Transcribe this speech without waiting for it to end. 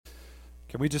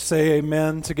Can we just say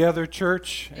amen together,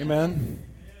 church? Amen?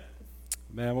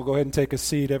 Amen. We'll go ahead and take a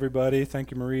seat, everybody.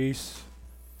 Thank you, Maurice.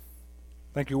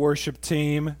 Thank you, worship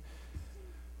team.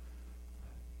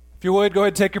 If you would, go ahead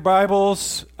and take your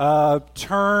Bibles,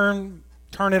 turn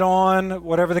it on,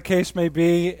 whatever the case may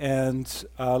be, and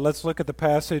let's look at the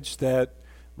passage that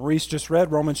Maurice just read,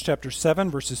 Romans chapter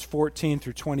 7, verses 14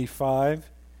 through 25.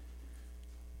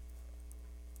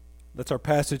 That's our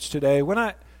passage today.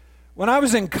 When I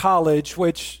was in college,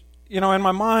 which, in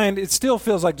my mind, it still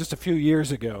feels like just a few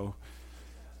years ago,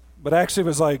 but actually it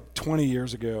was like 20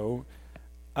 years ago.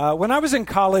 When I was in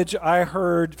college, I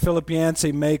heard Philip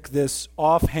Yancey make this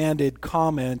offhanded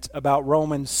comment about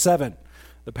Romans 7,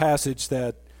 the passage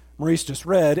that Maurice just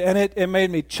read, and it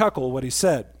made me chuckle what he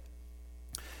said.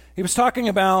 He was talking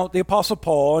about the Apostle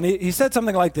Paul, and he said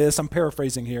something like this, I'm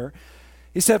paraphrasing here.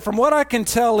 He said, from what I can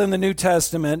tell in the New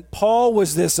Testament, Paul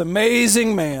was this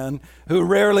amazing man who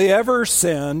rarely ever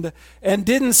sinned and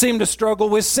didn't seem to struggle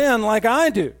with sin like I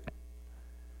do.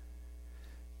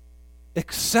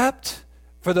 Except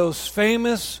for those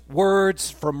famous words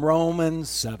from Romans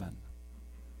 7.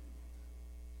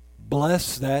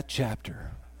 Bless that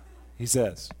chapter, he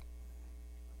says.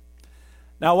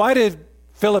 Now, why did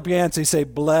Philip Yancey say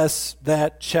bless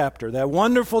that chapter, that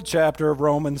wonderful chapter of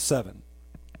Romans 7?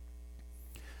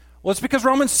 Well, it's because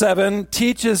Romans 7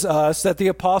 teaches us that the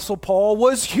Apostle Paul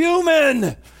was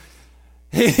human.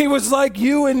 He was like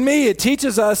you and me. It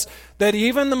teaches us that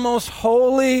even the most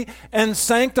holy and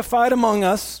sanctified among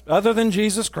us, other than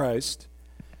Jesus Christ,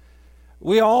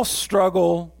 we all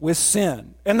struggle with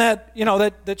sin. And that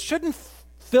shouldn't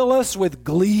fill us with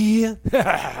glee.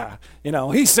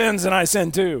 He sins and I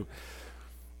sin too.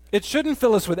 It shouldn't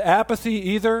fill us with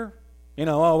apathy either. We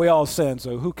all sin,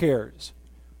 so who cares?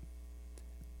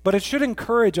 But it should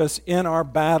encourage us in our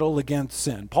battle against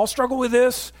sin. Paul struggled with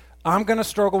this. I'm going to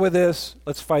struggle with this.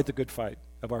 Let's fight the good fight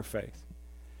of our faith.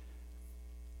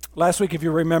 Last week, if you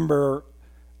remember,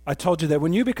 I told you that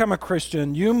when you become a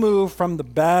Christian, you move from the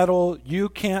battle you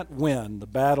can't win, the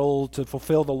battle to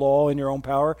fulfill the law in your own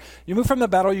power. You move from the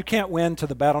battle you can't win to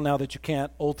the battle now that you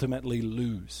can't ultimately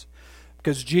lose.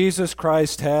 Because Jesus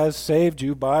Christ has saved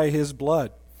you by his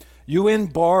blood. You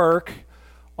embark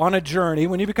on a journey.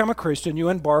 When you become a Christian, you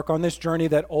embark on this journey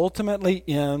that ultimately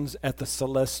ends at the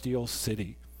celestial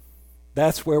city.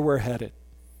 That's where we're headed.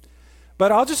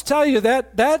 But I'll just tell you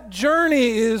that journey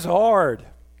is hard.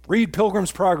 Read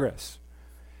Pilgrim's Progress.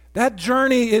 That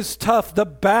journey is tough. The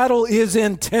battle is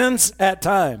intense at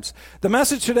times. The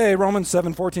message today, Romans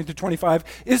 7, 14 through 25,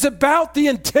 is about the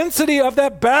intensity of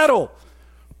that battle.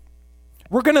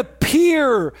 We're going to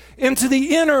peer into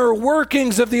the inner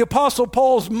workings of the Apostle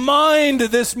Paul's mind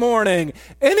this morning,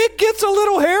 and it gets a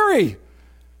little hairy.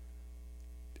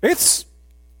 It's,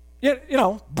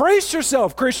 brace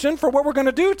yourself, Christian, for what we're going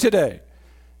to do today.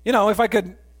 If I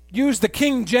could use the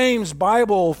King James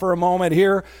Bible for a moment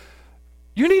here,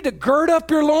 you need to gird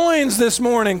up your loins this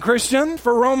morning, Christian,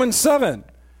 for Romans 7.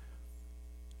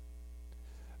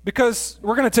 Because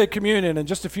we're going to take communion in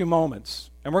just a few moments.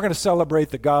 And we're going to celebrate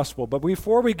the gospel. But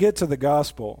before we get to the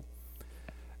gospel,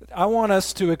 I want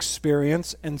us to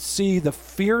experience and see the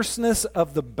fierceness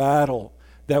of the battle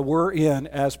that we're in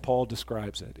as Paul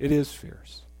describes it. It is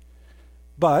fierce.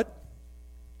 But,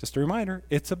 just a reminder,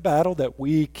 it's a battle that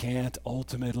we can't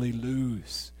ultimately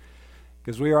lose.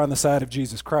 Because we are on the side of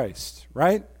Jesus Christ,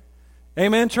 right?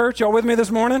 Amen, church? Y'all with me this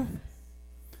morning?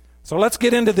 So let's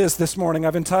get into this morning.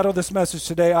 I've entitled this message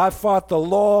today, I Fought the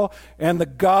Law and the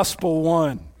Gospel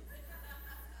Won.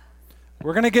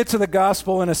 We're going to get to the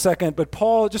gospel in a second, but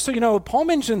Paul, just so you know, Paul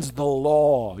mentions the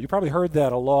law. You probably heard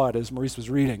that a lot as Maurice was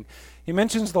reading. He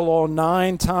mentions the law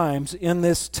 9 times in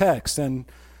this text, and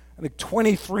I think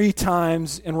 23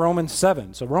 times in Romans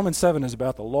 7. So Romans 7 is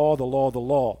about the law, the law, the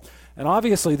law. And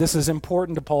obviously this is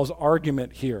important to Paul's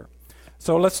argument here.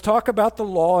 So let's talk about the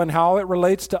law and how it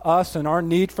relates to us and our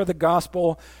need for the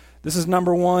gospel. This is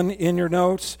number 1 in your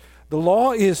notes. The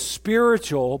law is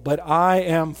spiritual, but I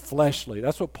am fleshly.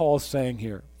 That's what Paul is saying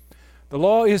here. The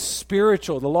law is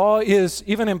spiritual. The law is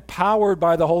even empowered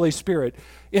by the Holy Spirit,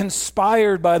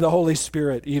 inspired by the Holy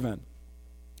Spirit even.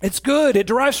 It's good. It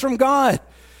derives from God.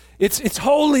 It's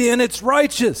holy and it's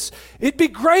righteous. It'd be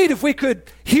great if we could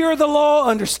hear the law,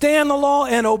 understand the law,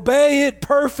 and obey it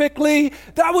perfectly.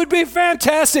 That would be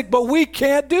fantastic, but we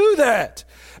can't do that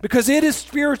because it is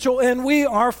spiritual and we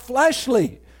are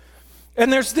fleshly.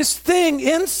 And there's this thing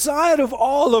inside of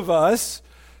all of us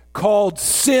called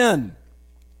sin.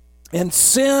 And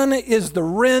sin is the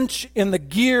wrench in the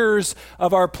gears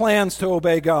of our plans to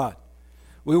obey God.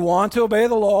 We want to obey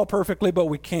the law perfectly, but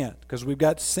we can't because we've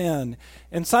got sin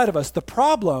inside of us. The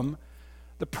problem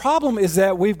The problem is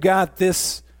that we've got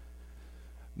this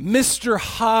Mr.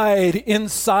 Hyde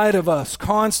inside of us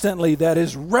constantly that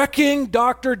is wrecking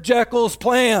Dr. Jekyll's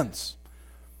plans.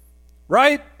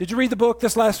 Right? Did you read the book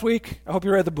this last week? I hope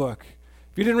you read the book.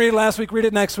 If you didn't read it last week, read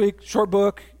it next week. Short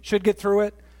book. Should get through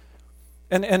it.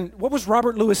 And what was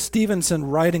Robert Louis Stevenson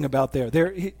writing about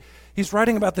there? He's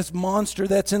writing about this monster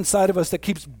that's inside of us that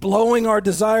keeps blowing our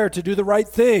desire to do the right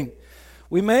thing.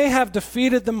 We may have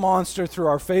defeated the monster through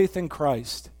our faith in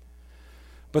Christ,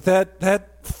 but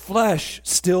that flesh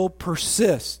still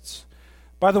persists.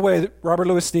 By the way, Robert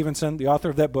Louis Stevenson, the author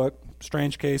of that book,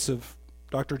 Strange Case of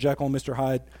Dr. Jekyll and Mr.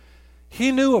 Hyde,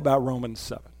 he knew about Romans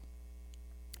 7.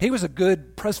 He was a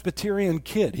good Presbyterian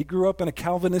kid. He grew up in a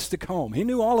Calvinistic home. He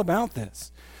knew all about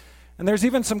this. And there's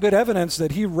even some good evidence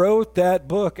that he wrote that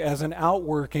book as an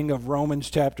outworking of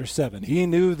Romans chapter 7. He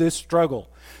knew this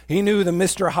struggle. He knew the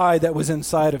Mr. Hyde that was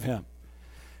inside of him.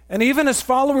 And even as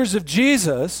followers of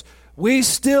Jesus, we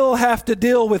still have to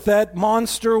deal with that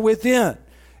monster within.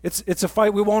 It's a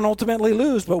fight we won't ultimately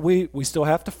lose, but we still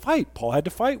have to fight. Paul had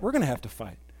to fight. We're going to have to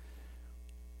fight.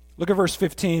 Look at verse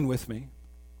 15 with me.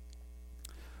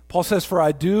 Paul says, "For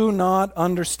I do not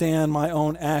understand my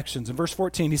own actions." In verse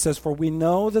 14, he says, "For we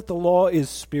know that the law is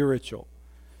spiritual,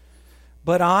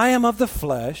 but I am of the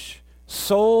flesh,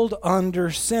 sold under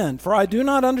sin. For I do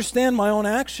not understand my own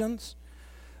actions.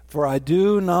 For I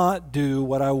do not do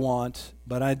what I want,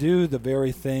 but I do the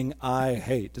very thing I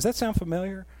hate." Does that sound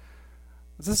familiar?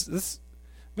 This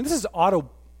is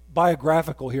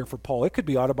autobiographical here for Paul. It could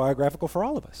be autobiographical for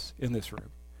all of us in this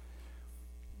room.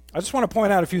 I just want to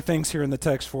point out a few things here in the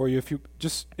text for you. If you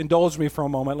just indulge me for a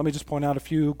moment, let me just point out a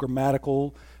few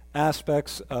grammatical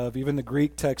aspects of even the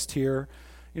Greek text here.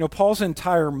 You know, Paul's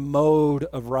entire mode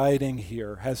of writing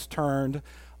here has turned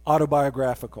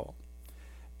autobiographical.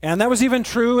 And that was even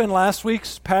true in last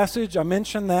week's passage. I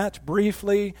mentioned that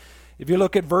briefly. If you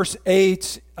look at verse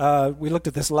 8, we looked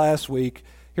at this last week.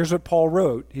 Here's what Paul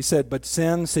wrote. He said, "But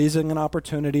sin, seizing an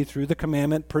opportunity through the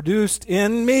commandment, produced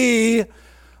in me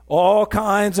all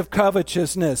kinds of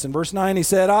covetousness." In verse 9, he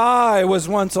said, "I was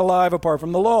once alive apart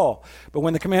from the law. But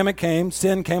when the commandment came,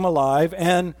 sin came alive,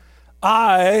 and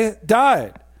I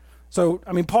died." So,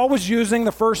 Paul was using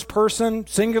the first person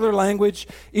singular language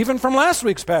even from last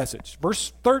week's passage.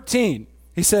 Verse 13,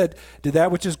 he said, "Did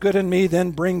that which is good in me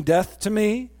then bring death to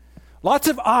me?" Lots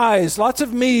of I's, lots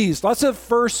of me's, lots of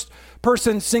first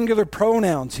person singular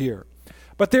pronouns here.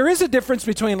 But there is a difference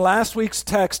between last week's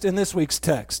text and this week's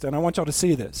text, and I want y'all to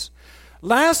see this.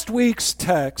 Last week's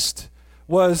text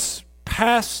was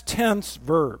past tense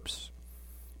verbs.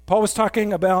 Paul was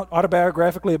talking about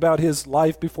autobiographically about his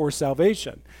life before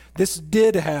salvation. This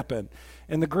did happen.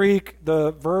 In the Greek,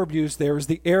 the verb used there is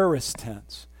the aorist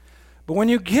tense. But when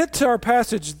you get to our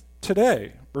passage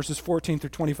today, verses 14 through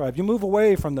 25, you move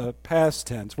away from the past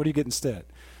tense. What do you get instead?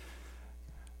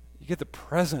 You get the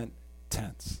present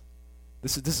tense.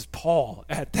 This is Paul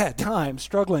at that time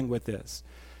struggling with this.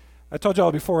 I told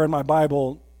y'all before in my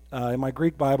Bible, in my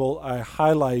Greek Bible, I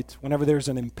highlight, whenever there's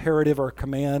an imperative or a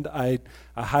command, I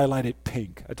highlight it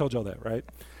pink. I told y'all that, right?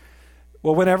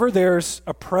 Well, whenever there's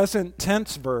a present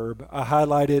tense verb, I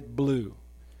highlight it blue.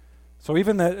 So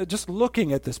even that, just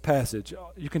looking at this passage,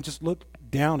 you can just look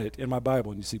down it in my Bible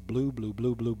and you see blue, blue,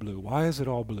 blue, blue, blue. Why is it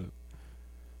all blue?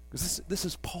 Because this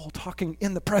is Paul talking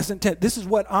in the present tense. This is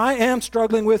what I am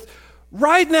struggling with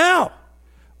right now.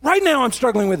 Right now I'm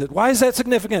struggling with it. Why is that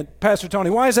significant, Pastor Tony?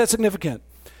 Why is that significant?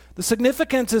 The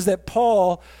significance is that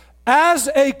Paul, as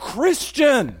a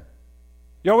Christian,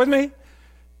 y'all with me?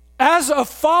 As a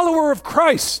follower of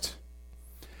Christ,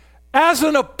 as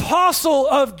an apostle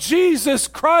of Jesus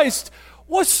Christ,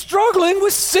 was struggling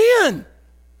with sin.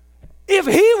 If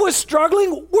he was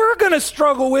struggling, we're going to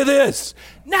struggle with this.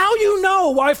 Now you know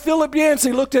why Philip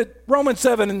Yancey looked at Romans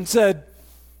 7 and said,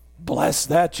 "Bless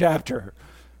that chapter."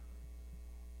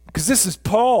 Because this is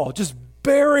Paul just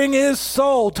bearing his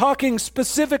soul, talking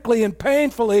specifically and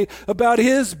painfully about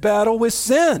his battle with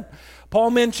sin.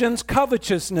 Paul mentions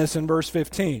covetousness in verse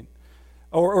 15,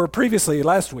 or previously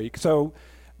last week. So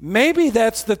maybe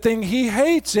that's the thing he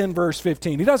hates in verse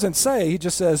 15. He doesn't say, he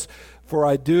just says, "For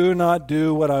I do not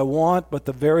do what I want, but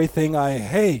the very thing I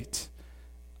hate,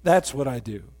 that's what I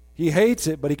do." He hates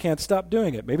it, but he can't stop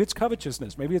doing it. Maybe it's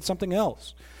covetousness. Maybe it's something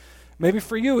else. Maybe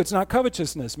for you, it's not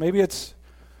covetousness. Maybe it's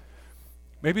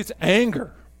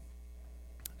anger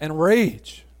and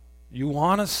rage. You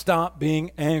want to stop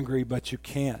being angry, but you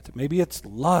can't. Maybe it's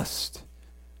lust.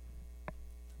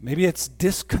 Maybe it's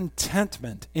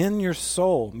discontentment in your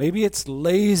soul. Maybe it's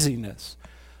laziness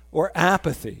or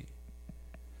apathy.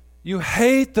 You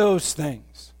hate those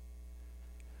things.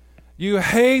 You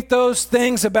hate those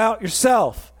things about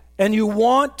yourself, and you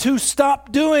want to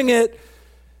stop doing it,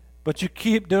 but you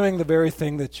keep doing the very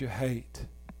thing that you hate.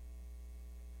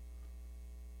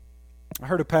 I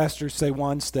heard a pastor say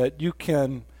once that you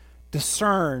can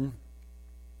discern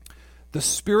the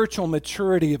spiritual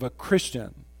maturity of a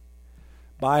Christian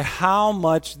by how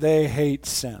much they hate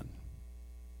sin.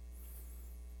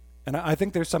 And I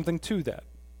think there's something to that.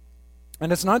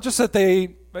 And it's not just that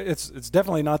it's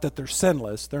definitely not that they're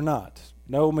sinless. They're not.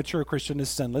 No mature Christian is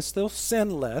sinless. They'll sin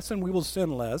less, and we will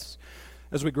sin less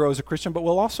as we grow as a Christian, but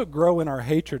we'll also grow in our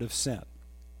hatred of sin.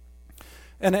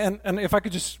 And if I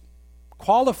could just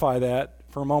qualify that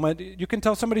for a moment, you can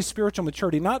tell somebody's spiritual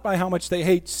maturity not by how much they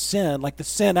hate sin, like the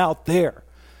sin out there,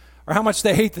 or how much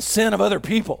they hate the sin of other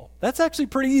people. That's actually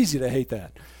pretty easy to hate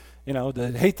that.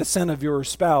 To hate the sin of your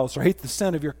spouse or hate the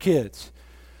sin of your kids.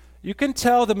 You can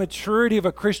tell the maturity of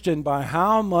a Christian by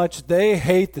how much they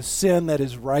hate the sin that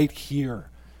is right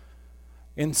here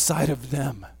inside of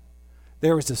them.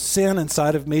 There is a sin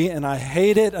inside of me, and I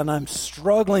hate it, and I'm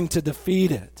struggling to defeat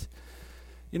it.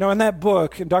 In that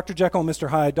book, in Dr. Jekyll and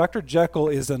Mr. Hyde, Dr. Jekyll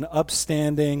is an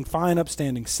fine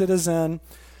upstanding citizen,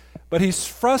 but he's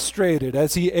frustrated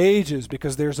as he ages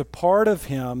because there's a part of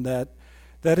him that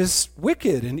is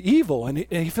wicked and evil, and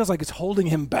he feels like it's holding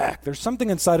him back. There's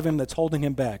something inside of him that's holding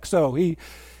him back. So he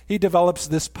develops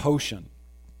this potion.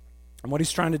 And what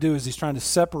he's trying to do is he's trying to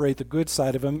separate the good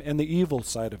side of him and the evil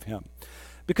side of him.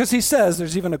 Because he says,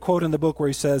 there's even a quote in the book where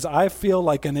he says, I feel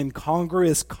like an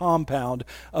incongruous compound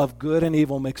of good and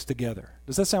evil mixed together.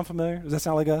 Does that sound familiar? Does that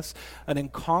sound like us? An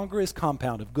incongruous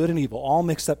compound of good and evil all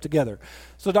mixed up together.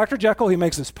 So Dr. Jekyll, he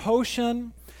makes this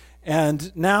potion,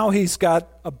 and now he's got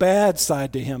a bad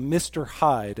side to him, Mr.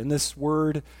 Hyde. And this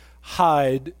word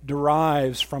Hyde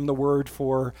derives from the word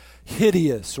for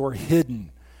hideous or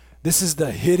hidden. This is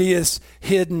the hideous,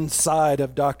 hidden side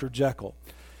of Dr. Jekyll.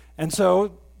 And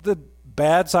so the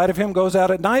bad side of him goes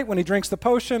out at night when he drinks the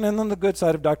potion, and then the good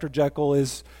side of Dr. Jekyll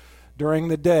is during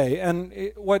the day.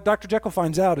 And what Dr. Jekyll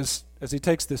finds out is, as he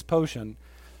takes this potion,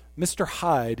 Mr.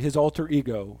 Hyde, his alter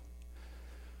ego,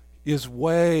 is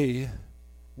way,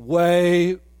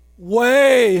 way,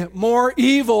 way more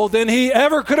evil than he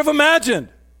ever could have imagined.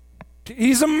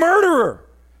 He's a murderer.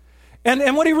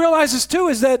 And what he realizes, too,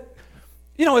 is that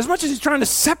as much as he's trying to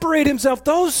separate himself,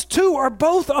 those two are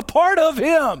both a part of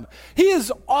him. He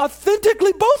is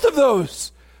authentically both of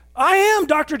those. I am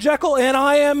Dr. Jekyll and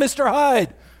I am Mr.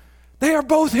 Hyde. They are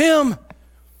both him.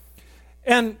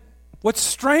 And what's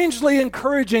strangely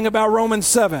encouraging about Romans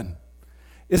 7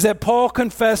 is that Paul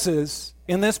confesses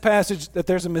in this passage that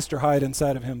there's a Mr. Hyde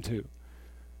inside of him too.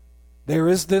 There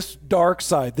is this dark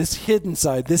side, this hidden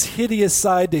side, this hideous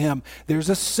side to him. There's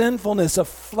a sinfulness of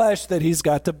flesh that he's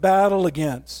got to battle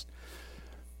against.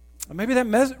 Maybe that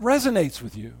resonates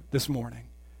with you this morning.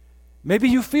 Maybe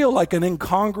you feel like an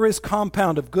incongruous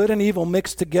compound of good and evil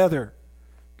mixed together.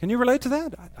 Can you relate to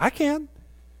that? I can.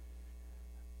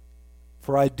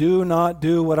 For I do not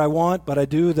do what I want, but I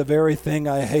do the very thing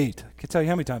I hate. I can tell you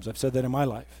how many times I've said that in my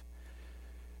life.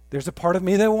 There's a part of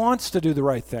me that wants to do the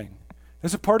right thing.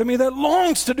 There's a part of me that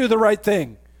longs to do the right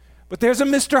thing. But there's a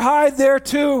Mr. Hyde there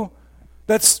too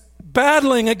that's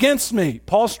battling against me.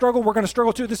 Paul's struggle, we're going to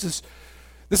struggle too. This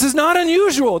is not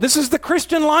unusual. This is the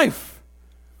Christian life.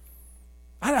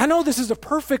 I know this is a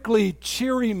perfectly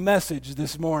cheery message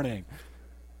this morning.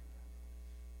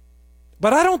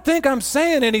 But I don't think I'm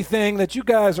saying anything that you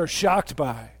guys are shocked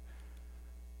by.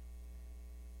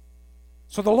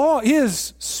 So the law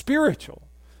is spiritual.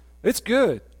 It's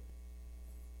good.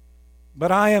 But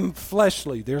I am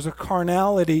fleshly. There's a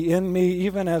carnality in me,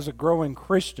 even as a growing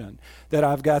Christian, that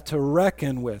I've got to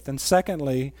reckon with. And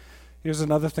secondly, here's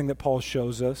another thing that Paul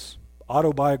shows us,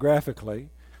 autobiographically.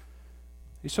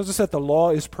 He shows us that the law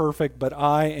is perfect, but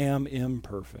I am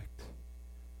imperfect.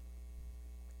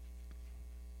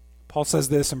 Paul says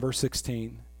this in verse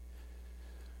 16.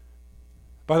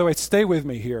 By the way, stay with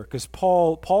me here, because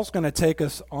Paul's going to take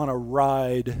us on a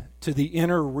ride to the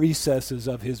inner recesses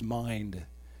of his mind.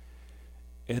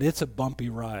 And it's a bumpy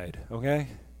ride, okay?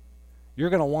 You're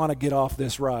going to want to get off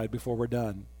this ride before we're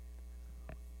done.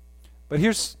 But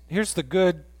here's the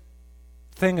good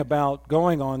thing about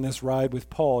going on this ride with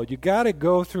Paul. You got to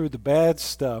go through the bad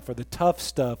stuff or the tough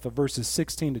stuff of verses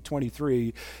 16 to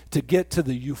 23 to get to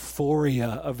the euphoria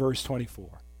of verse 24,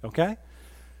 okay?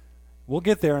 We'll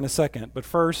get there in a second, but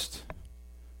first,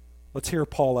 let's hear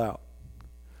Paul out.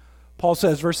 Paul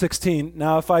says, verse 16,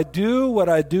 now if I do what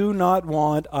I do not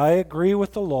want, I agree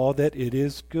with the law that it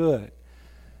is good.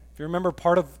 If you remember,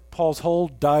 part of Paul's whole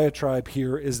diatribe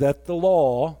here is that the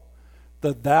law,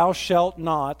 the thou shalt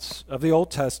nots of the Old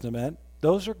Testament,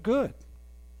 those are good.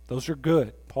 Those are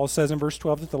good. Paul says in verse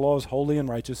 12 that the law is holy and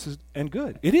righteous and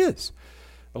good. It is.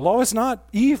 The law is not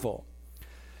evil.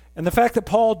 And the fact that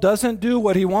Paul doesn't do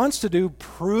what he wants to do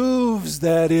proves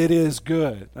that it is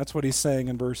good. That's what he's saying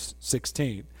in verse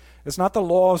 16. It's not the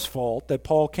law's fault that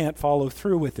Paul can't follow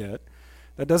through with it.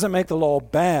 That doesn't make the law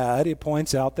bad. It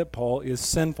points out that Paul is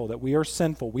sinful, that we are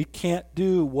sinful. We can't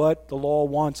do what the law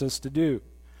wants us to do.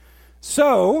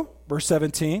 So, verse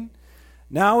 17,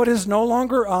 now it is no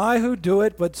longer I who do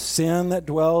it, but sin that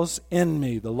dwells in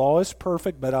me. The law is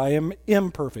perfect, but I am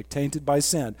imperfect, tainted by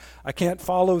sin. I can't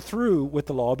follow through with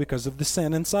the law because of the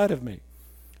sin inside of me.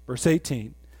 Verse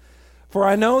 18, for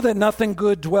I know that nothing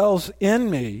good dwells in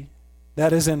me,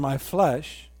 that is in my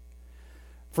flesh.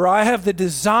 For I have the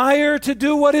desire to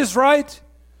do what is right,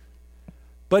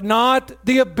 but not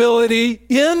the ability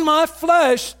in my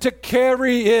flesh to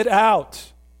carry it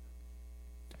out.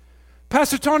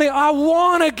 Pastor Tony, I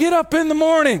want to get up in the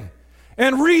morning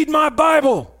and read my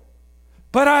Bible,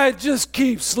 but I just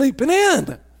keep sleeping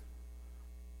in.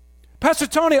 Pastor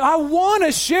Tony, I want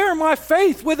to share my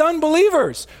faith with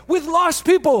unbelievers, with lost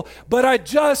people, but I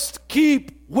just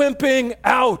keep wimping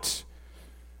out.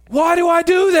 Why do I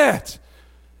do that?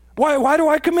 Why do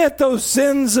I commit those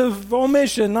sins of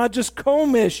omission, not just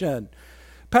commission?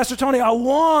 Pastor Tony, I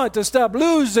want to stop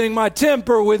losing my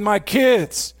temper with my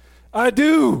kids. I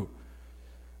do.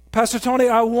 Pastor Tony,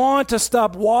 I want to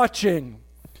stop watching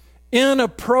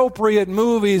inappropriate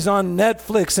movies on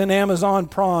Netflix and Amazon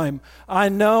Prime. I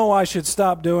know I should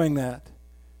stop doing that.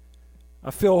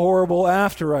 I feel horrible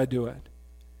after I do it.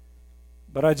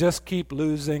 But I just keep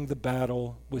losing the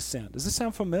battle with sin. Does this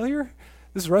sound familiar?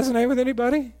 Does this resonate with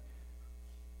anybody?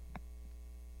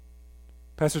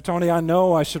 Pastor Tony, I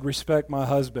know I should respect my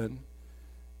husband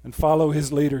and follow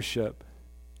his leadership.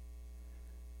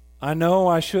 I know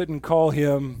I shouldn't call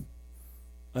him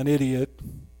an idiot.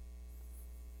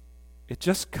 It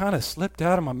just kind of slipped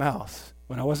out of my mouth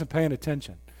when I wasn't paying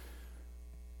attention.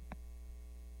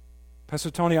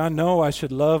 Pastor Tony, I know I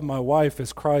should love my wife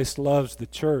as Christ loves the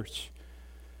church.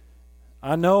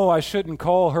 I know I shouldn't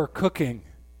call her cooking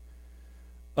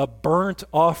a burnt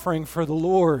offering for the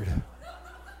Lord.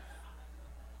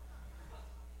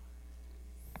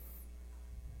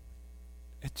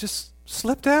 It just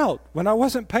slipped out when I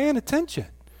wasn't paying attention.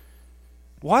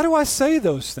 Why do I say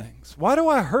those things? Why do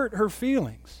I hurt her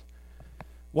feelings?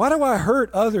 Why do I hurt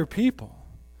other people?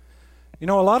 You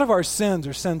know, a lot of our sins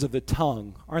are sins of the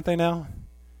tongue, aren't they now?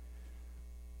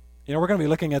 You know, we're going to be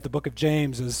looking at the book of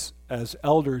James as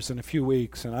elders in a few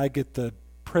weeks, and I get the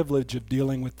privilege of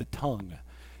dealing with the tongue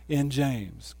in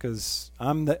James because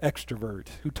I'm the extrovert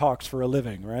who talks for a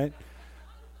living, right?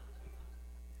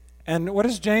 And what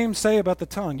does James say about the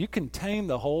tongue? You can tame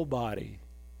the whole body.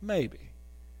 Maybe.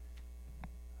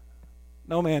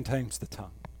 No man tames the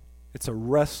tongue. It's a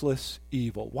restless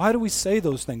evil. Why do we say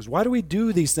those things? Why do we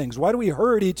do these things? Why do we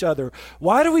hurt each other?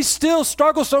 Why do we still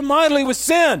struggle so mightily with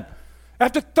sin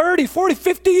after 30, 40,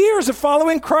 50 years of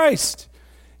following Christ?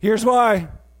 Here's why.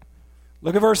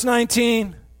 Look at verse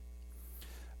 19.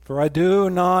 For I do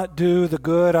not do the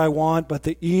good I want, but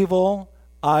the evil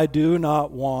I do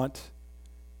not want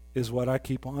is what I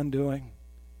keep on doing.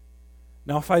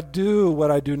 Now, if I do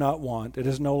what I do not want, it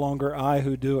is no longer I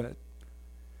who do it,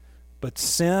 but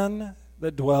sin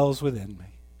that dwells within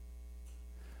me.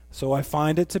 So I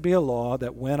find it to be a law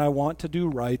that when I want to do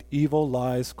right, evil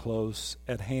lies close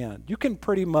at hand. You can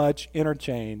pretty much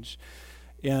interchange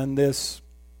in this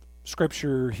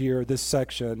scripture here, this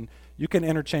section, you can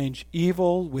interchange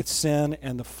evil with sin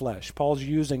and the flesh. Paul's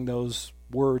using those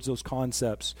words, those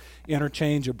concepts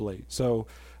interchangeably. So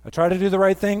I try to do the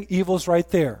right thing, evil's right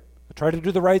there. I try to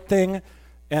do the right thing,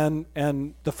 and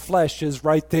the flesh is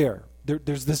right there.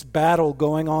 There's this battle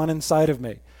going on inside of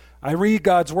me. I read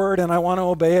God's word and I want to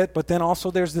obey it, but then also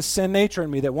there's this sin nature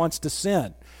in me that wants to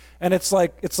sin. And it's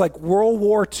like World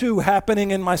War II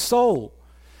happening in my soul.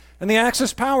 And the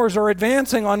Axis powers are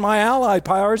advancing on my allied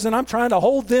powers, and I'm trying to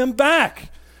hold them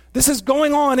back. This is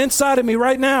going on inside of me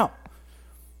right now.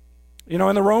 You know,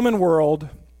 in the Roman world,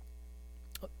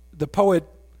 the poet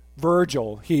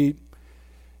Virgil, he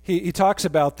talks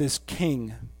about this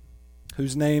king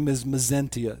whose name is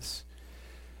Mezentius.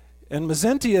 And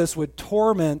Mezentius would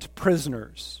torment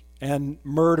prisoners and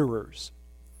murderers.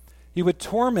 He would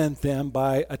torment them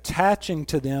by attaching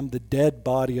to them the dead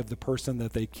body of the person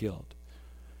that they killed.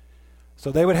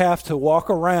 So they would have to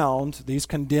walk around, these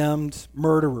condemned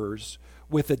murderers,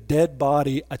 with a dead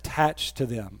body attached to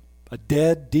them, a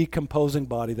dead, decomposing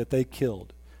body that they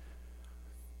killed.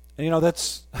 And you know,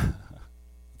 that's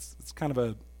it's kind of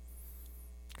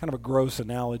a gross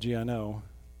analogy, I know.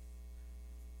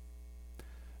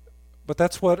 But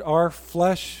that's what our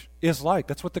flesh is like.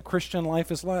 That's what the Christian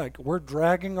life is like. We're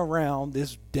dragging around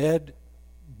this dead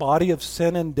body of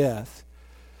sin and death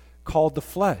called the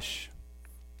flesh.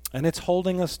 And it's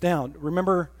holding us down.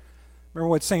 Remember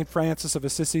what St. Francis of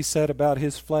Assisi said about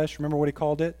his flesh? Remember what he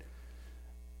called it?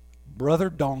 Brother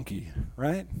donkey,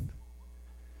 right?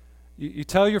 You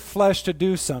tell your flesh to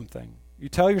do something. You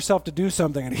tell yourself to do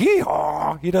something, and he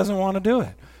doesn't want to do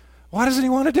it. Why doesn't he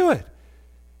want to do it?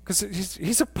 Because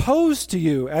he's opposed to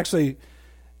you. Actually,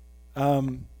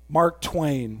 Mark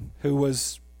Twain, who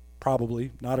was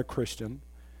probably not a Christian,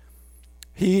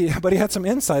 but he had some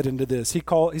insight into this. He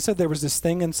said there was this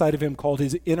thing inside of him called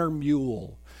his inner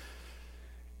mule.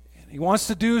 And he wants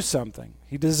to do something.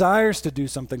 He desires to do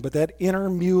something, but that inner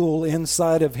mule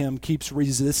inside of him keeps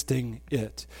resisting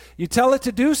it. You tell it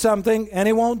to do something, and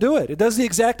it won't do it. It does the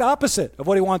exact opposite of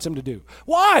what he wants him to do.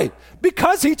 Why?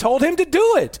 Because he told him to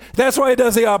do it. That's why it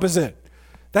does the opposite.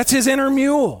 That's his inner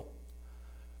mule.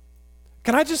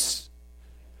 Can I just...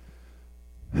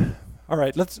 All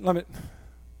right, let me...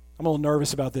 I'm a little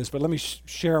nervous about this, but let me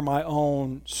share my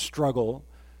own struggle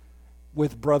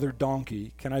with Brother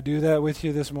Donkey. Can I do that with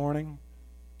you this morning?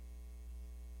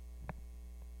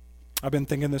 I've been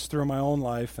thinking this through my own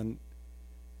life, and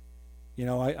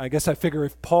I guess I figure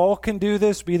if Paul can do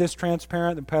this, be this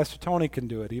transparent, then Pastor Tony can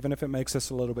do it, even if it makes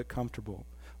us a little bit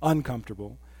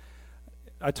uncomfortable.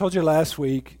 I told you last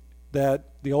week that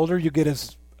the older you get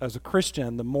as a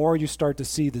Christian, the more you start to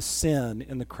see the sin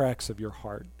in the cracks of your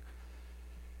heart.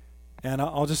 And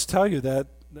I'll just tell you that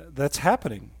that's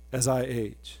happening as I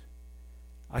age.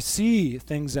 I see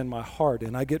things in my heart,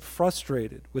 and I get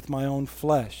frustrated with my own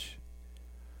flesh.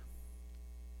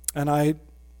 And I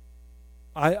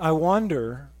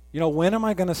wonder, when am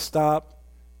I going to stop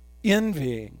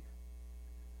envying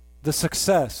the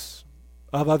success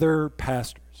of other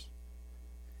pastors?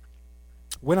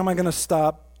 When am I going to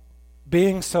stop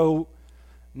being so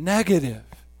negative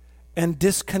and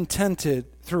discontented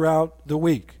throughout the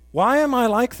week? Why am I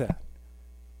like that?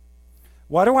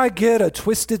 Why do I get a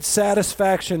twisted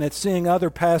satisfaction at seeing other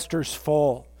pastors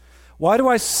fall? Why do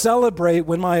I celebrate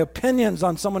when my opinions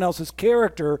on someone else's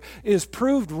character is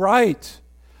proved right?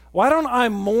 Why don't I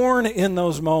mourn in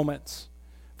those moments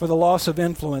for the loss of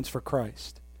influence for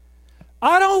Christ?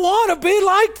 I don't want to be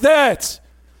like that.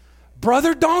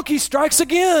 Brother Donkey strikes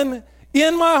again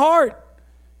in my heart.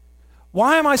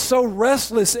 Why am I so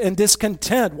restless and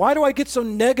discontent? Why do I get so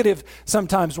negative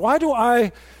sometimes? Why do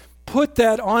I put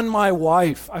that on my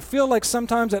wife? I feel like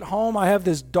sometimes at home I have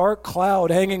this dark cloud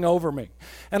hanging over me.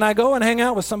 And I go and hang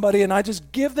out with somebody and I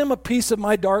just give them a piece of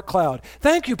my dark cloud.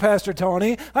 Thank you, Pastor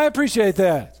Tony. I appreciate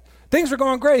that. Things were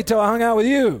going great till I hung out with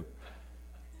you.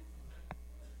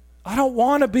 I don't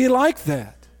want to be like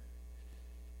that.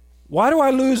 Why do I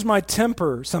lose my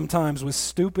temper sometimes with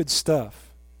stupid stuff?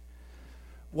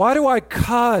 Why do I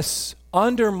cuss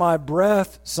under my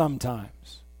breath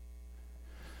sometimes?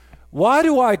 Why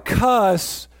do I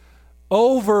cuss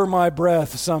over my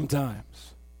breath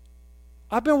sometimes?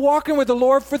 I've been walking with the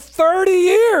Lord for 30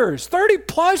 years, 30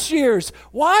 plus years.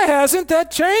 Why hasn't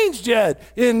that changed yet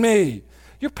in me?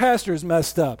 Your pastor is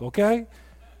messed up, okay?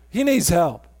 He needs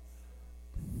help.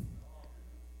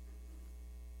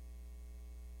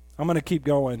 I'm going to keep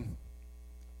going.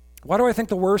 Why do I think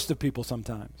the worst of people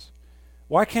sometimes?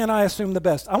 Why can't I assume the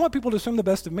best? I want people to assume the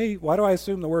best of me. Why do I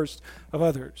assume the worst of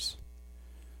others?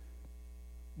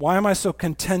 Why am I so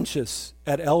contentious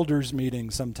at elders'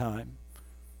 meetings sometime?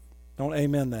 Don't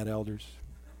amen that, elders.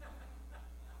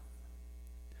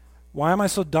 Why am I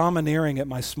so domineering at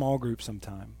my small group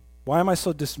sometime? Why am I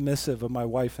so dismissive of my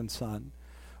wife and son?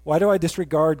 Why do I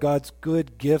disregard God's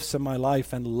good gifts in my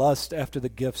life and lust after the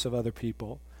gifts of other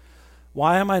people?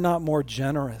 Why am I not more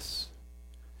generous,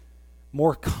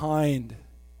 more kind,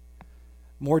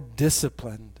 more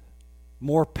disciplined,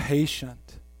 more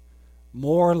patient,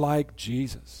 more like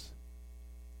Jesus?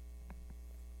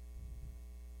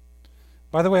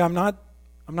 By the way, I'm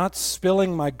not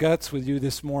spilling my guts with you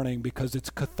this morning because it's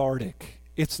cathartic.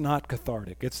 It's not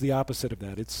cathartic. It's the opposite of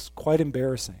that. It's quite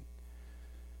embarrassing.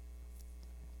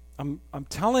 I'm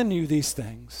telling you these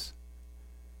things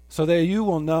so that you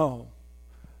will know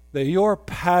that your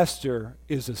pastor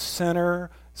is a sinner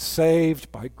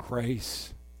saved by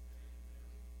grace.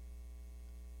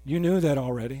 You knew that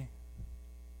already.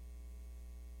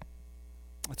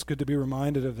 It's good to be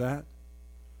reminded of that.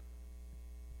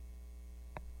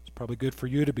 It's probably good for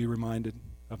you to be reminded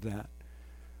of that.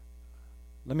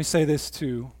 Let me say this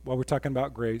too, while we're talking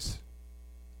about grace.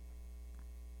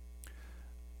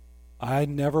 I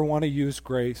never want to use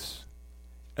grace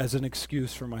as an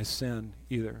excuse for my sin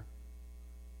either,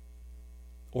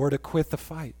 or to quit the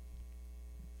fight.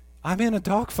 I'm in a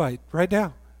dogfight right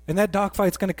now. And that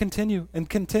dogfight's going to continue and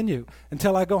continue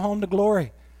until I go home to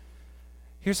glory.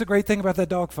 Here's the great thing about that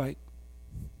dogfight.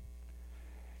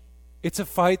 It's a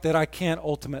fight that I can't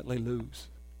ultimately lose.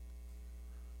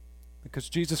 Because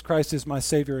Jesus Christ is my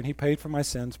Savior and He paid for my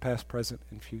sins, past, present,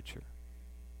 and future.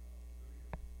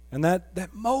 And that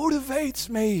motivates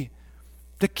me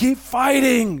to keep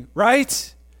fighting,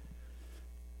 right?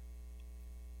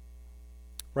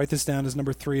 Write this down as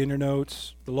number 3 in your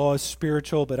notes. The law is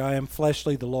spiritual, but I am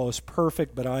fleshly. The law is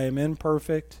perfect, but I am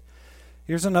imperfect.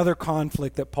 Here's another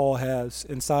conflict that Paul has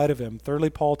inside of him. Thirdly,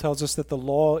 Paul tells us that the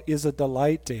law is a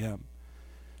delight to him.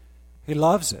 He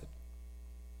loves it.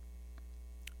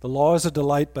 The law is a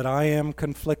delight, but I am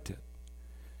conflicted.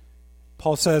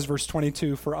 Paul says, verse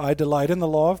 22, "For I delight in the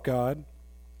law of God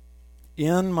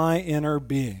in my inner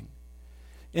being."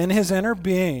 In his inner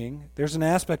being, there's an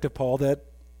aspect of Paul that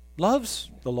loves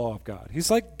the law of God.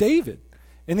 He's like David.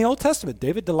 In the Old Testament,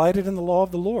 David delighted in the law of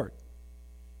the Lord.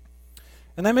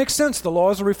 And that makes sense. The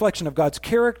law is a reflection of God's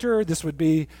character. This would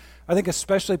be, I think,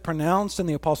 especially pronounced in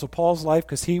the Apostle Paul's life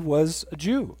because he was a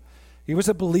Jew. He was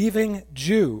a believing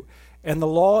Jew. And the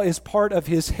law is part of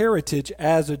his heritage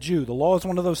as a Jew. The law is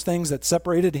one of those things that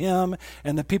separated him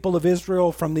and the people of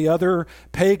Israel from the other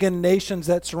pagan nations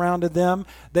that surrounded them.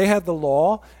 They had the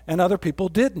law and other people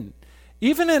didn't.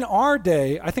 Even in our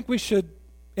day, I think we should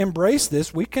embrace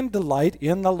this. We can delight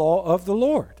in the law of the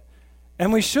Lord.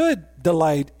 And we should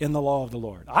delight in the law of the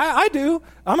Lord. I do.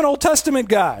 I'm an Old Testament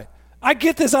guy. I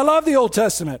get this. I love the Old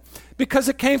Testament because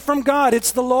it came from God.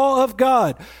 It's the law of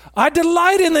God. I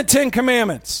delight in the 10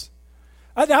 Commandments.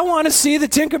 I want to see the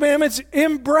 10 Commandments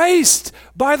embraced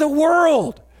by the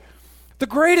world. The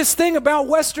greatest thing about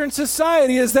Western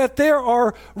society is that there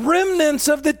are remnants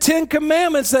of the 10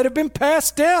 Commandments that have been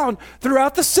passed down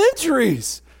throughout the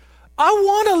centuries. I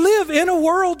want to live in a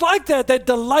world like that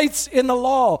delights in the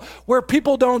law, where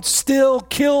people don't steal,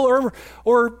 kill,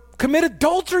 or commit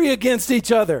adultery against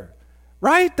each other.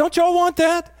 Right? Don't y'all want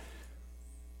that?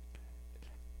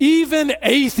 Even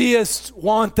atheists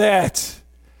want that.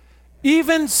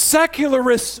 Even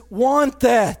secularists want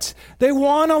that. They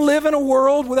want to live in a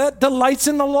world that delights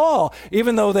in the law,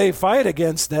 even though they fight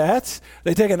against that.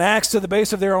 They take an axe to the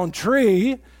base of their own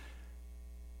tree.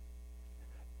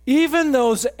 Even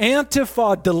those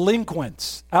Antifa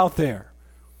delinquents out there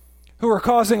who are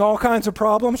causing all kinds of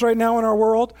problems right now in our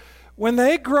world, when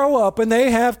they grow up and they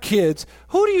have kids,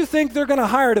 who do you think they're going to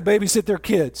hire to babysit their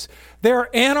kids? Their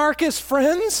anarchist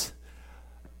friends?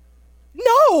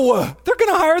 No, they're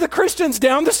going to hire the Christians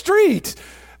down the street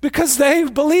because they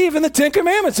believe in the 10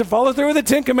 Commandments and follow through with the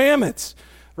 10 Commandments,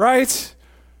 right?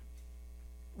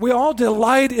 We all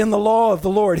delight in the law of the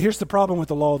Lord. Here's the problem with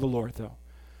the law of the Lord, though.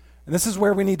 And this is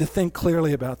where we need to think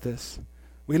clearly about this.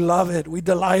 We love it. We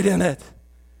delight in it.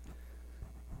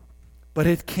 But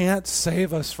it can't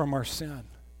save us from our sin.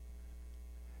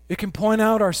 It can point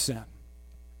out our sin.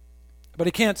 But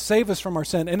it can't save us from our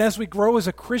sin. And as we grow as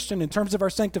a Christian in terms of our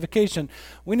sanctification,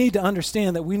 we need to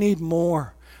understand that we need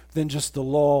more than just the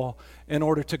law in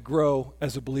order to grow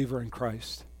as a believer in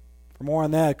Christ. For more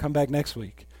on that, come back next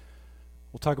week.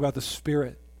 We'll talk about the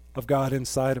Spirit of God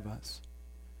inside of us.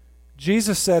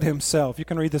 Jesus said himself, you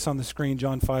can read this on the screen,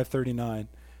 John 5:39,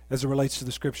 as it relates to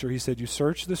the Scripture. He said, "You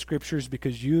search the Scriptures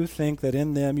because you think that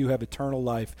in them you have eternal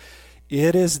life.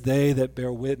 It is they that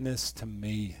bear witness to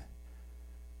me."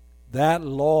 That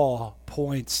law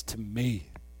points to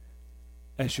me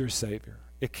as your Savior.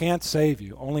 It can't save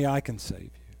you. Only I can save you.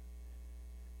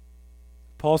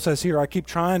 Paul says here, I keep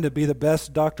trying to be the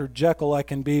best Dr. Jekyll I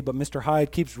can be, but Mr.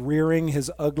 Hyde keeps rearing his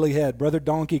ugly head. Brother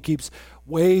Donkey keeps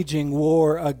waging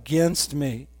war against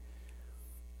me.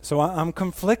 So I'm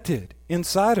conflicted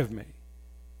inside of me.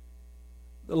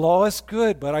 The law is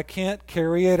good, but I can't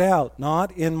carry it out,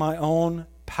 not in my own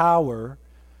power.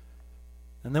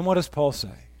 And then what does Paul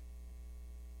say?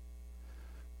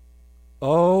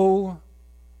 Oh,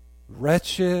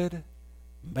 wretched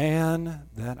man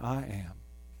that I am,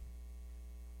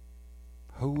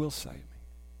 who will save me?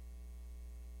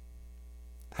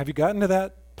 Have you gotten to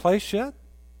that place yet?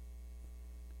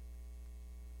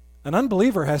 An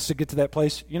unbeliever has to get to that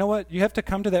place. You know what? You have to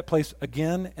come to that place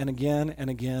again and again and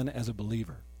again as a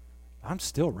believer. I'm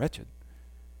still wretched.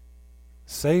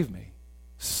 Save me.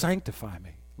 Sanctify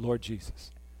me, Lord Jesus.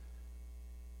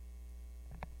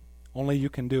 Only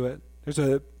you can do it. There's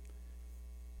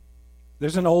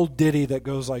an old ditty that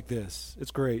goes like this.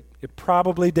 It's great. It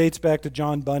probably dates back to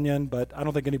John Bunyan, but I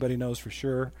don't think anybody knows for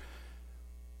sure.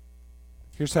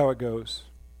 Here's how it goes.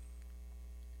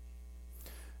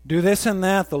 Do this and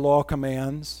that, the law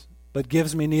commands, but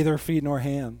gives me neither feet nor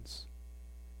hands.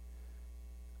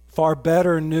 Far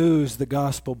better news the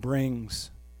gospel brings.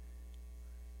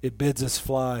 It bids us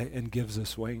fly and gives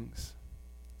us wings.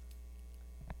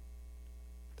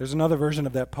 There's another version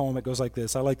of that poem. It goes like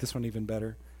this. I like this one even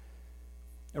better.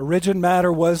 A rigid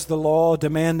matter was the law,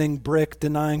 demanding brick,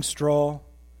 denying straw.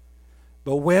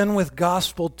 But when with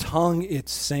gospel tongue it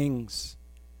sings,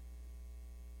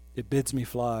 it bids me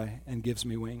fly and gives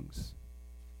me wings.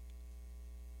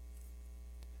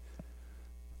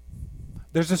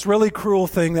 There's this really cruel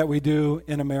thing that we do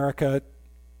in America,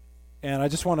 and I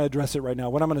just want to address it right now.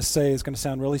 What I'm going to say is going to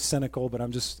sound really cynical, but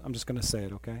I'm just going to say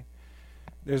it, okay?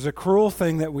 There's a cruel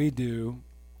thing that we do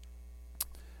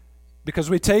because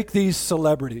we take these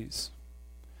celebrities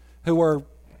who are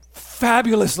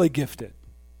fabulously gifted,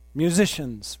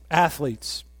 musicians,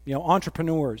 athletes,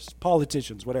 entrepreneurs,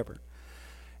 politicians, whatever,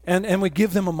 and we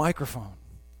give them a microphone.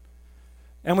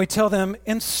 And we tell them,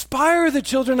 inspire the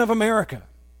children of America.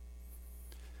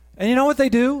 And you know what they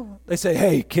do? They say,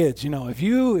 hey, kids, if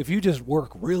you just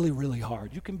work really, really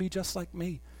hard, you can be just like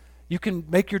me. You can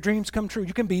make your dreams come true.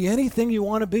 You can be anything you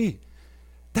want to be.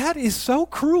 That is so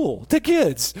cruel to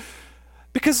kids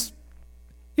because,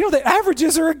 the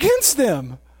averages are against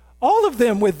them. All of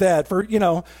them with that.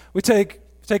 We take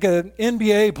an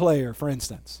NBA player, for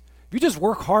instance. If you just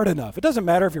work hard enough, it doesn't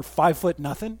matter if you're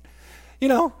 5'0".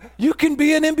 You can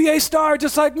be an NBA star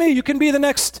just like me. You can be the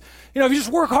next, if you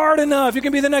just work hard enough, you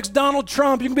can be the next Donald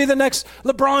Trump. You can be the next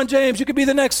LeBron James. You can be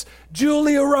the next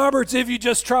Julia Roberts if you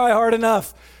just try hard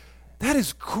enough. That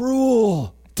is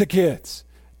cruel to kids.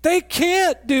 They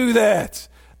can't do that.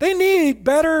 They need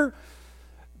better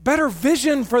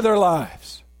vision for their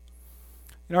lives.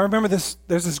 I remember there's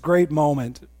this great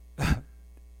moment.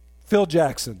 Phil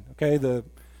Jackson, okay, the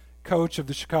coach of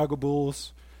the Chicago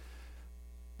Bulls.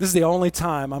 This is the only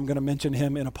time I'm going to mention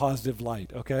him in a positive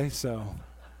light, okay? So,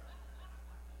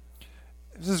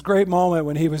 this is a great moment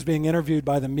when he was being interviewed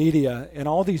by the media, and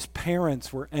all these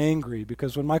parents were angry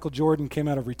because when Michael Jordan came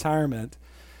out of retirement,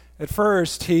 at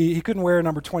first he couldn't wear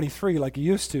number 23 like he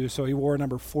used to, so he wore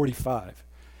number 45.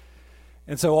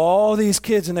 And so all these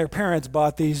kids and their parents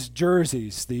bought these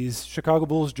jerseys, these Chicago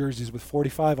Bulls jerseys with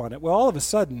 45 on it. Well, all of a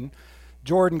sudden,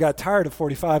 Jordan got tired of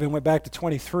 45 and went back to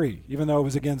 23, even though it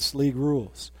was against league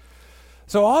rules.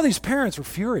 So all these parents were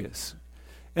furious.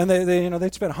 And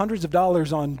they'd spent hundreds of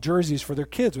dollars on jerseys for their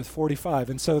kids with 45.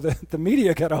 And so the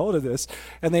media got a hold of this,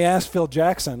 and they asked Phil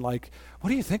Jackson, what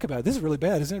do you think about it? This is really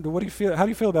bad, isn't it? What do you feel? How do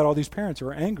you feel about all these parents who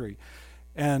are angry?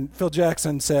 And Phil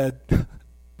Jackson said, this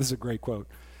is a great quote.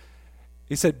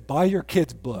 He said, buy your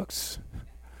kids books.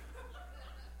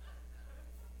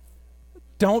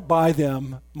 Don't buy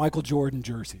them Michael Jordan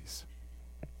jerseys.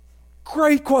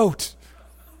 Great quote.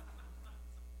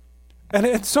 And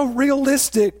it's so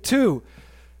realistic, too.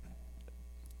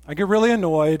 I get really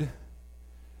annoyed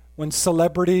when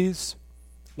celebrities,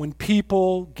 when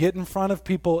people get in front of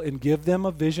people and give them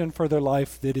a vision for their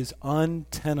life that is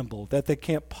untenable, that they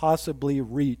can't possibly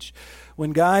reach.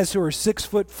 When guys who are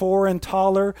 6'4" and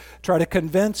taller try to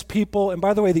convince people, and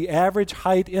by the way, the average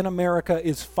height in America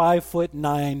is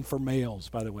 5'9" for males,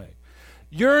 by the way.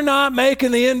 You're not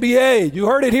making the NBA. You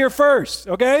heard it here first,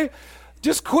 okay?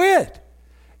 Just quit.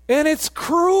 And it's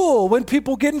cruel when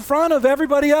people get in front of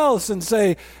everybody else and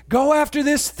say, go after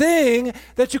this thing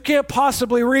that you can't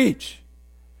possibly reach.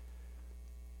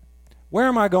 Where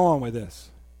am I going with this?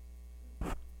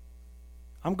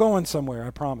 I'm going somewhere, I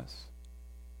promise.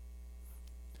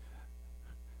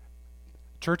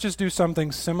 Churches do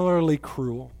something similarly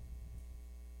cruel.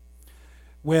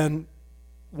 When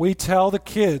we tell the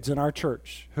kids in our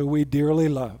church who we dearly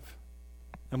love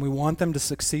and we want them to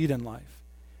succeed in life,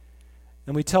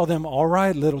 and we tell them, all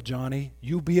right, little Johnny,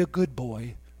 you be a good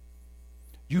boy.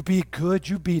 You be good,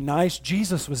 you be nice.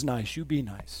 Jesus was nice, you be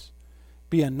nice.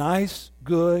 Be a nice,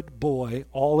 good boy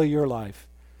all of your life.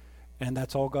 And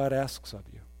that's all God asks of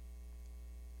you.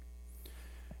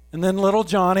 And then little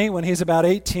Johnny, when he's about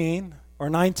 18 or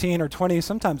 19 or 20,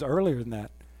 sometimes earlier than that,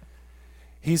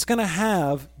 he's going to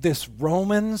have this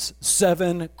Romans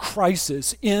 7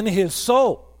 crisis in his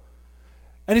soul.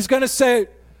 And he's going to say,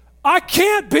 I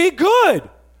can't be good.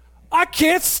 I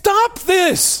can't stop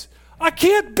this. I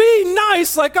can't be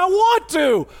nice like I want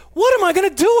to. What am I going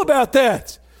to do about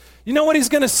that? You know what he's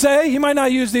going to say? He might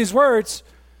not use these words.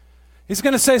 He's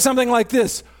going to say something like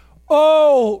this.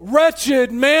 Oh,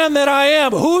 wretched man that I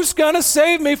am, who's going to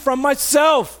save me from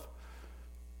myself?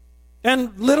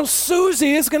 And little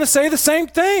Susie is going to say the same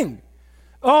thing.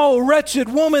 Oh, wretched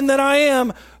woman that I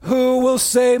am, who will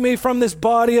save me from this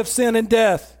body of sin and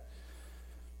death?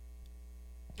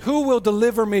 Who will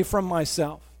deliver me from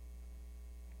myself?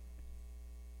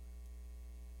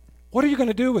 What are you going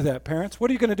to do with that, parents? What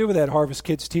are you going to do with that, Harvest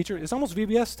Kids teacher? It's almost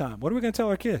VBS time. What are we going to tell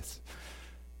our kids?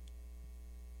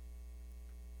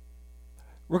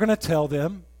 We're going to tell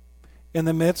them in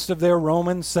the midst of their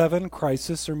Romans 7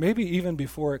 crisis, or maybe even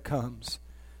before it comes.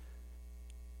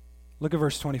 Look at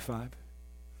verse 25.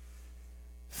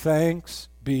 Thanks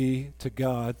be to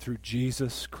God through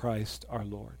Jesus Christ our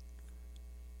Lord.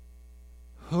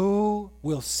 Who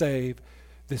will save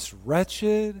this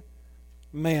wretched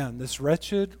man, this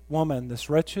wretched woman, this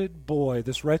wretched boy,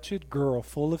 this wretched girl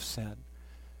full of sin?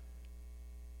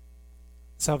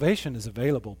 Salvation is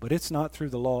available, but it's not through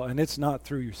the law, and it's not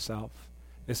through yourself.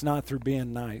 It's not through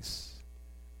being nice.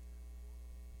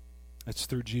 It's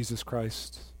through Jesus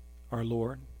Christ our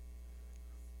Lord.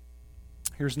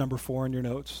 Here's number 4 in your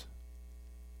notes.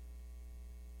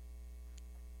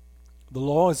 The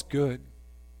law is good.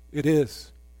 It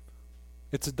is.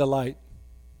 It's a delight.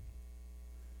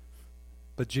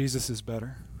 But Jesus is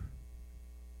better.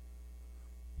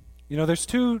 You know, there's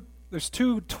two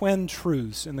twin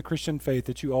truths in the Christian faith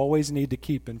that you always need to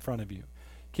keep in front of you.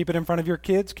 Keep it in front of your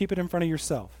kids. Keep it in front of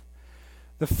yourself.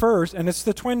 The first, and it's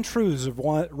the twin truths of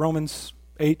Romans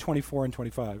 8:24 and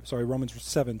 25. Sorry, Romans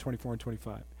 7:24 and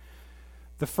 25.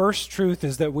 The first truth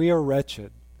is that we are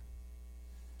wretched.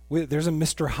 There's a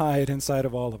Mr. Hyde inside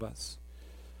of all of us.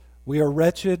 We are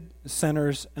wretched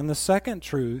sinners. And the second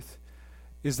truth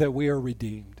is that we are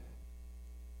redeemed.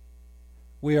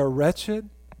 We are wretched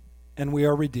and we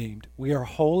are redeemed. We are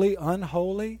wholly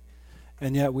unholy,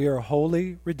 and yet we are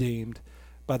wholly redeemed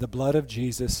by the blood of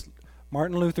Jesus.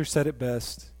 Martin Luther said it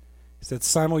best. He said,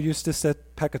 Simul justus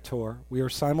et peccator. We are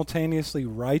simultaneously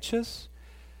righteous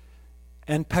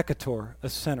and peccator, a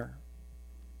sinner.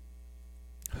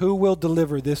 Who will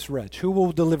deliver this wretch? Who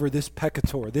will deliver this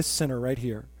peccator, this sinner right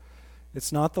here?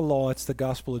 It's not the law, it's the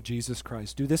gospel of Jesus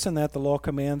Christ. Do this and that the law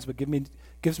commands, but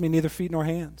gives me neither feet nor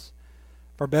hands.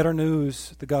 For better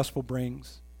news the gospel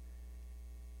brings.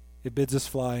 It bids us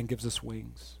fly and gives us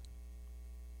wings.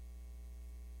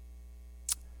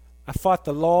 I fought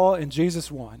the law and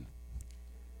Jesus won.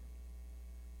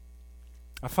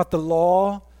 I fought the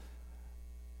law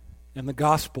and the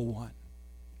gospel won.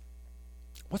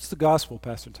 What's the gospel,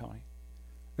 Pastor Tony?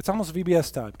 It's almost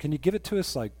VBS time. Can you give it to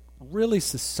us like really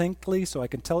succinctly so I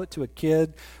can tell it to a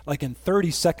kid like in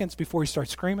 30 seconds before he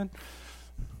starts screaming?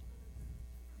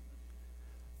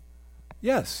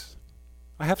 Yes,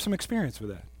 I have some experience with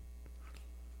that.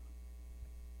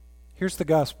 Here's the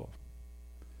gospel.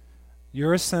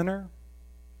 You're a sinner.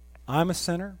 I'm a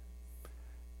sinner.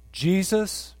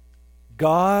 Jesus,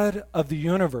 God of the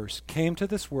universe, came to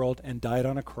this world and died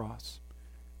on a cross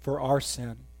for our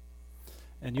sin.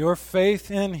 And your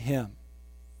faith in him,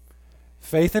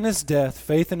 faith in his death,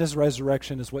 faith in his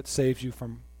resurrection is what saves you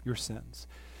from your sins.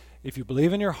 If you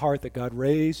believe in your heart that God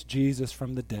raised Jesus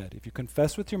from the dead, if you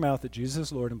confess with your mouth that Jesus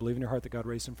is Lord and believe in your heart that God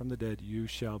raised him from the dead, you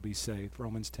shall be saved.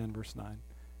 Romans 10, verse 9.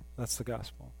 That's the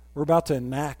gospel. We're about to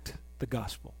enact the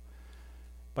gospel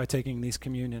by taking these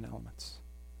communion elements.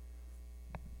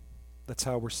 That's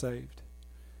how we're saved.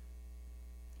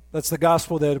 That's the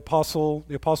gospel that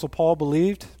the Apostle Paul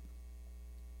believed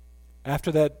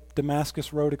after that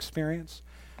Damascus Road experience.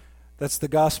 That's the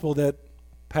gospel that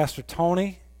Pastor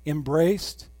Tony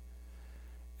embraced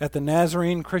at the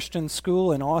Nazarene Christian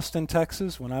School in Austin,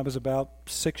 Texas, when I was about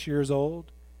 6 years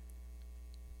old.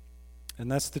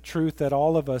 And that's the truth that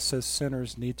all of us as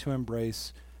sinners need to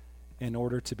embrace in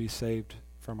order to be saved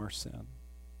from our sin.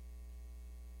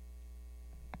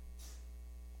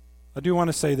 I do want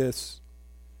to say this.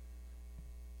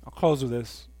 I'll close with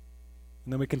this,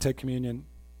 and then we can take communion.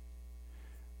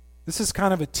 This is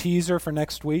kind of a teaser for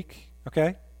next week,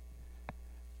 okay?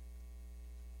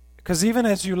 Because even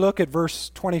as you look at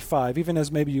verse 25, even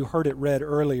as maybe you heard it read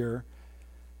earlier,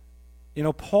 you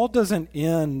know, Paul doesn't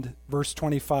end verse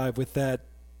 25 with that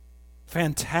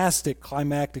fantastic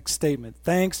climactic statement,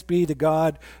 thanks be to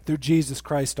God through Jesus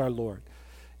Christ our Lord.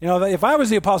 You know, if I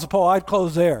was the Apostle Paul, I'd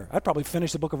close there. I'd probably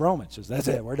finish the book of Romans. Just, that's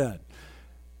it, we're done.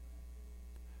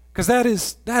 Because that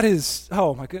is,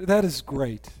 oh my God, that is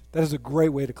great. That is a great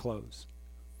way to close.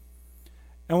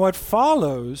 And what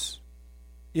follows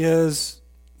is,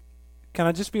 can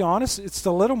I just be honest? It's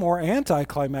a little more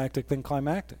anticlimactic than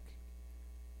climactic.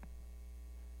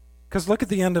 Because look at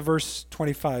the end of verse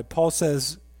 25. Paul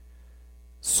says,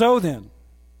 So then,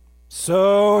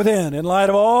 in light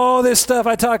of all this stuff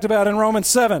I talked about in Romans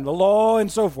 7, the law and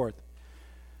so forth,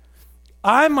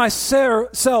 I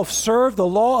myself serve the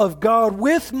law of God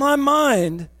with my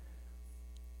mind,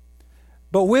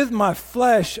 but with my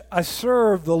flesh I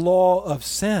serve the law of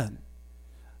sin.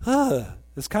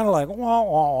 It's kind of like, wah,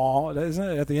 wah, wah, isn't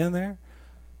it, at the end there?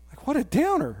 Like, what a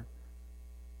downer.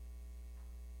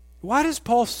 Why does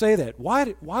Paul say that?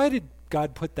 Why did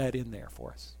God put that in there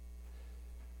for us?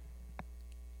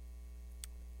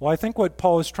 Well, I think what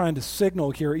Paul is trying to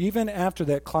signal here, even after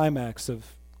that climax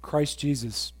of Christ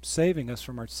Jesus saving us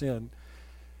from our sin,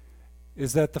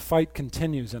 is that the fight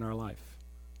continues in our life.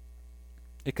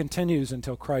 It continues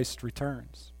until Christ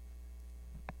returns.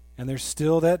 And there's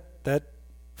still that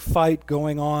fight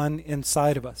going on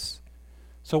inside of us.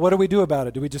 So what do we do about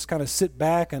it? Do we just kind of sit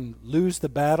back and lose the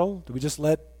battle? Do we just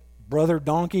let Brother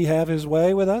Donkey have his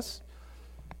way with us?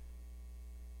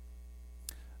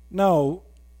 No,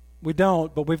 we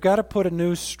don't, but we've got to put a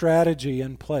new strategy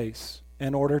in place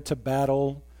in order to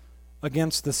battle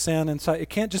against the sin inside. It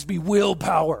can't just be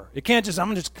willpower. It can't just,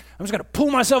 I'm just going to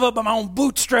pull myself up by my own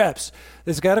bootstraps.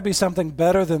 There's got to be something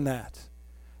better than that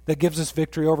gives us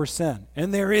victory over sin.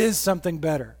 And there is something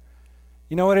better.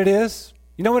 You know what it is?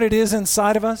 You know what it is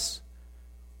inside of us?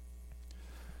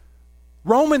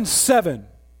 Romans 7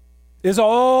 is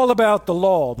all about the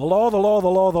law. The law, the law, the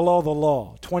law, the law, the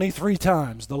law. 23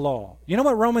 times the law. You know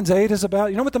what Romans 8 is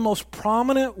about? You know what the most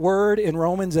prominent word in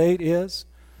Romans 8 is?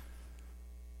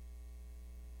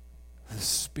 The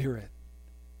Spirit.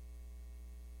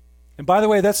 And by the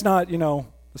way, that's not, the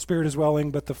Spirit is willing,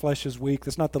 but the flesh is weak.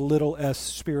 That's not the little s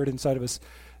Spirit inside of us.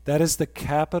 That is the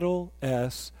capital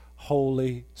S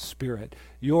Holy Spirit.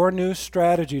 Your new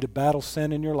strategy to battle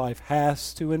sin in your life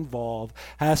has to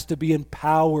be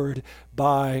empowered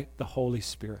by the Holy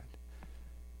Spirit.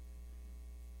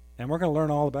 And we're going to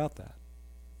learn all about that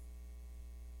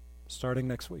starting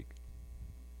next week.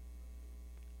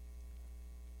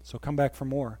 So come back for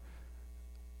more.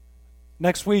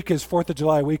 Next week is 4th of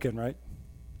July weekend, right?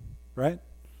 Right?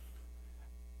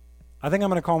 I think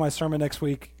I'm going to call my sermon next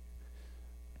week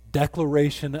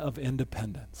Declaration of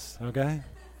Independence, okay?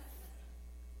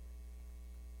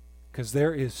 Because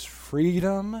there is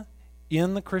freedom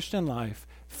in the Christian life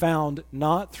found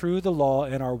not through the law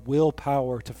and our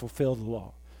willpower to fulfill the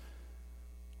law,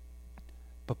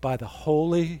 but by the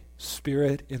Holy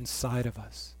Spirit inside of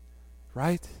us,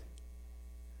 right?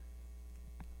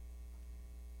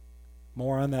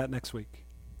 More on that next week.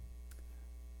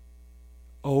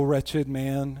 O wretched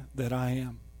man that I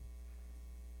am,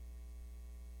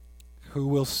 who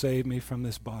will save me from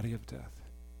this body of death?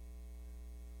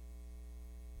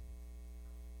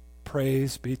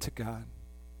 Praise be to God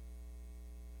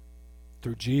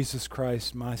through Jesus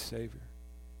Christ, my Savior.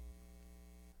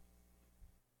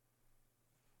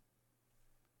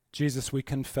 Jesus, we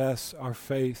confess our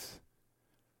faith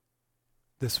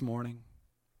this morning.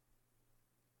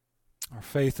 Our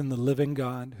faith in the living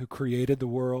God who created the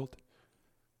world.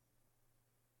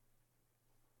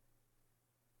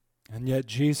 And yet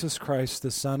Jesus Christ,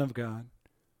 the Son of God,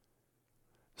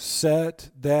 set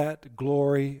that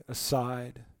glory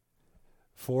aside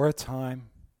for a time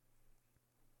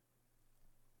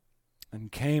and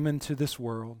came into this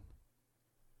world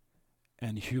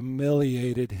and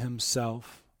humiliated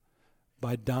himself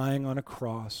by dying on a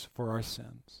cross for our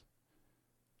sins.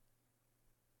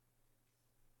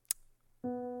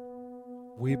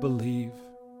 We believe,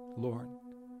 Lord,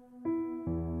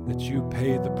 that you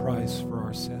paid the price for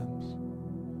our sins.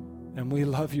 And we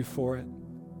love you for it,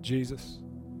 Jesus.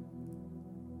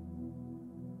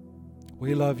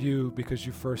 We love you because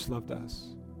you first loved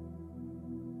us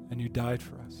and you died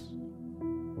for us.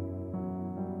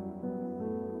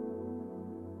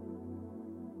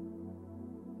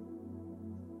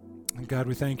 And God,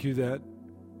 we thank you that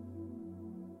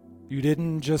you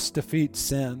didn't just defeat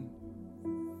sin,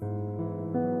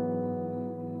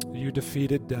 you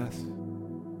defeated death.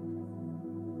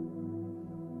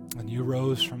 And you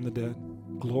rose from the dead,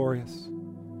 glorious.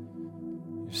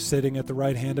 You're sitting at the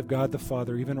right hand of God the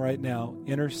Father, even right now,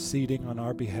 interceding on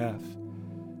our behalf.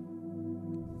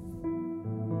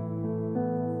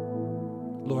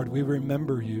 Lord, we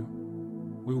remember you.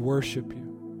 We worship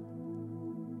you.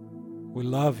 We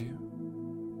love you.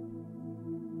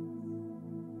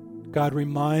 God,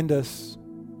 remind us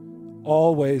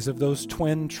always of those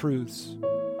twin truths.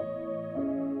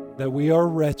 That we are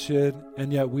wretched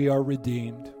and yet we are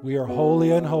redeemed. We are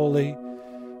holy and holy,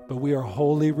 but we are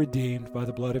wholly redeemed by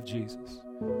the blood of Jesus.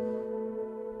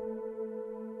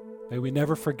 May we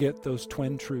never forget those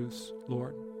twin truths,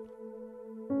 Lord.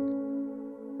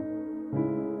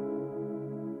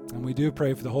 And we do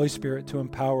pray for the Holy Spirit to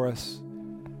empower us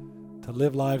to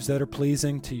live lives that are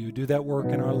pleasing to you. Do that work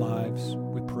in our lives,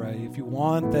 we pray. If you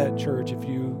want that, church, if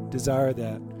you desire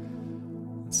that,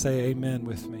 say amen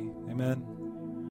with me. Amen.